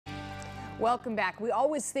Welcome back. We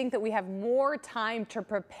always think that we have more time to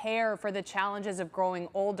prepare for the challenges of growing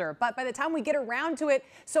older, but by the time we get around to it,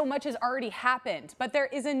 so much has already happened. But there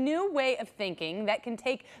is a new way of thinking that can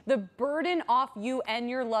take the burden off you and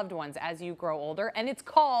your loved ones as you grow older, and it's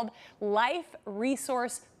called life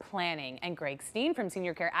resource planning. And Greg Steen from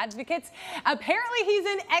Senior Care Advocates, apparently he's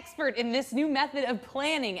an expert in this new method of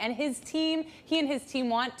planning, and he and his team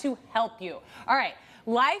want to help you. All right.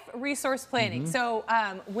 Life resource planning. So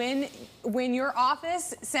when your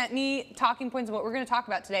office sent me talking points of what we're going to talk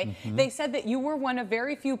about today, they said that you were one of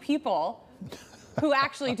very few people who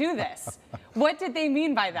actually do this. What did they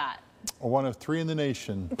mean by that? One of 3 in the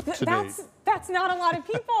nation today. That's not a lot of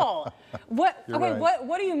people. What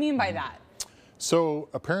do you mean by that? So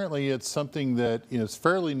apparently it's something that is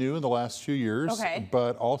fairly new in the last few years,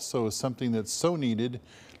 but also something that's so needed.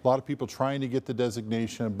 A lot of people trying to get the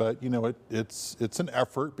designation, but it's an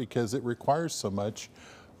effort because it requires so much.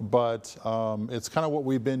 But it's kind of what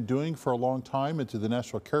we've been doing for a long time. Into the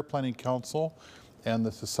National Care Planning Council and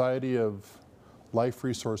the Society of Life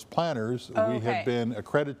Resource Planners, we have been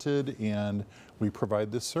accredited and we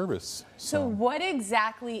provide this service. So what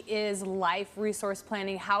exactly is life resource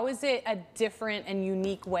planning? How is it a different and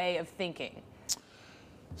unique way of thinking?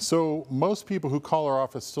 So most people who call our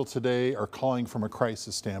office still today are calling from a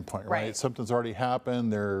crisis standpoint, right? Something's already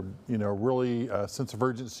happened. They're, really a sense of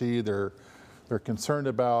urgency. They're concerned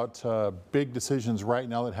about big decisions right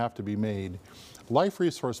now that have to be made. Life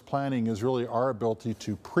resource planning is really our ability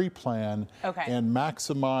to pre-plan and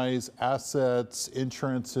maximize assets,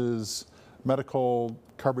 insurances, medical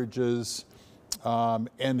coverages,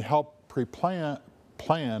 and help pre-plan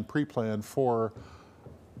for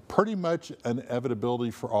pretty much an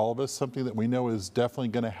inevitability for all of us, something that we know is definitely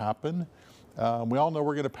going to happen. We all know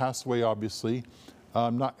we're going to pass away, obviously.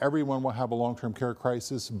 Not everyone will have a long-term care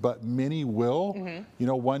crisis, but many will.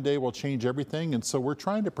 One day will change everything. And so we're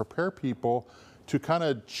trying to prepare people to kind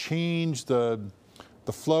of change the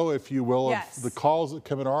flow, if you will, of the calls that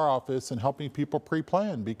come in our office and helping people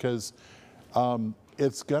pre-plan, because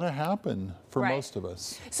it's going to happen for most of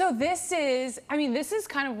us. So this is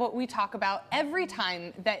kind of what we talk about every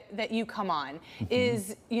time that you come on,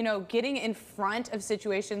 is, getting in front of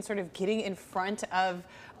situations, sort of getting in front of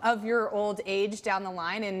your old age down the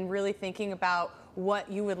line and really thinking about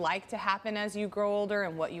what you would like to happen as you grow older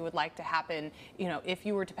and what you would like to happen, if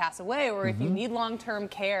you were to pass away or if you need long-term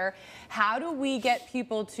care. How do we get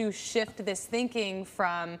people to shift this thinking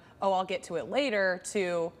from, oh, I'll get to it later,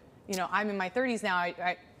 to, I'm in my 30s now,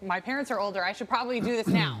 my parents are older, I should probably do this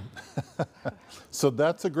now? So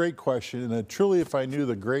that's a great question. And truly, if I knew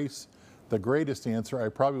the greatest answer, I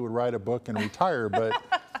probably would write a book and retire.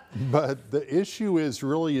 But the issue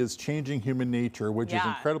is changing human nature, which is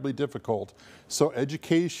incredibly difficult. So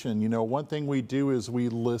education, one thing we do is we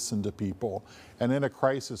listen to people. And in a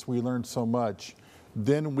crisis, we learn so much.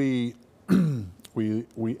 Then we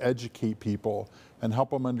educate people and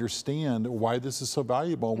help them understand why this is so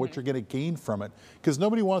valuable and what you're going to gain from it. Because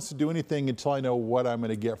nobody wants to do anything until I know what I'm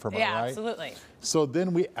going to get from it, right? Yeah, absolutely. So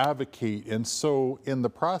then we advocate. And so in the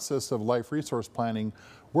process of life resource planning,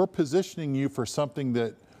 we're positioning you for something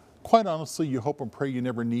that, quite honestly, you hope and pray you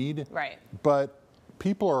never need. Right. But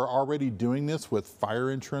people are already doing this with fire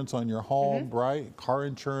insurance on your home, right? Car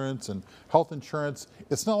insurance and health insurance.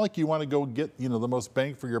 It's not like you want to go get, the most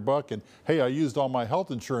bang for your buck and, hey, I used all my health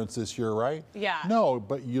insurance this year, right? Yeah. No,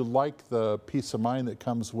 but you like the peace of mind that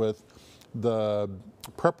comes with the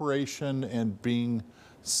preparation and being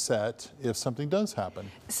set if something does happen.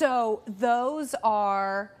 So those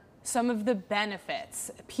are some of the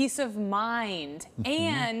benefits: peace of mind,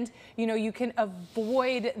 and you can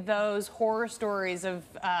avoid those horror stories of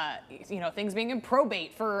things being in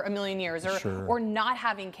probate for a million years, or not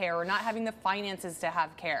having care, or not having the finances to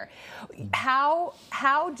have care. How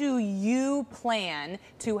do you plan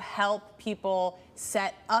to help people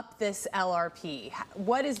set up this LRP?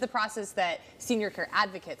 What is the process that Senior Care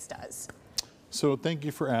Advocates does? So thank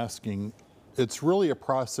you for asking. It's really a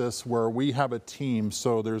process where we have a team.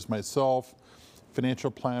 So there's myself,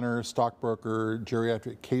 financial planner, stockbroker,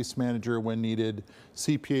 geriatric case manager when needed,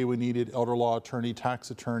 CPA when needed, elder law attorney,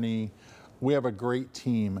 tax attorney. We have a great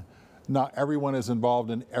team. Not everyone is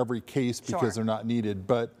involved in every case because they're not needed,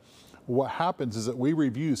 but what happens is that we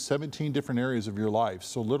review 17 different areas of your life.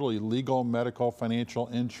 So literally legal, medical, financial,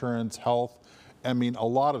 insurance, health, a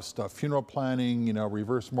lot of stuff, funeral planning,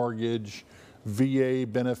 reverse mortgage, VA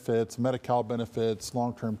benefits, Medi-Cal benefits,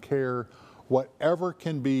 long-term care, whatever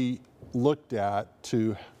can be looked at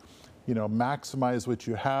to, maximize what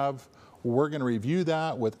you have. We're going to review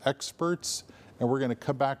that with experts, and we're going to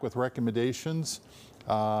come back with recommendations.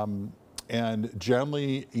 And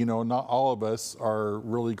generally, you know, not all of us are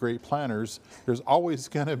really great planners. There's always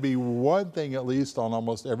going to be one thing, at least on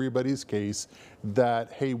almost everybody's case,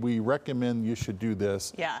 that, hey, we recommend you should do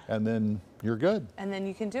this. Yeah. And then you're good. And then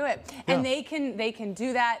you can do it. Yeah. And they can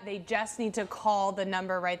do that. They just need to call the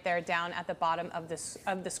number right there down at the bottom of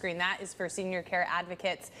the screen. That is for Senior Care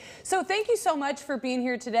Advocates. So thank you so much for being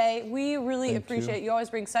here today. We really appreciate it. You always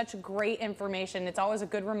bring such great information. It's always a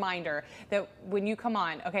good reminder that when you come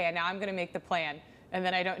on, okay, now I'm going to make the plan, and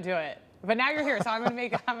then I don't do it. But now you're here, so I'm going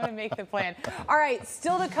to make the plan. All right,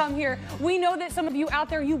 still to come here. We know that some of you out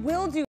there, you will do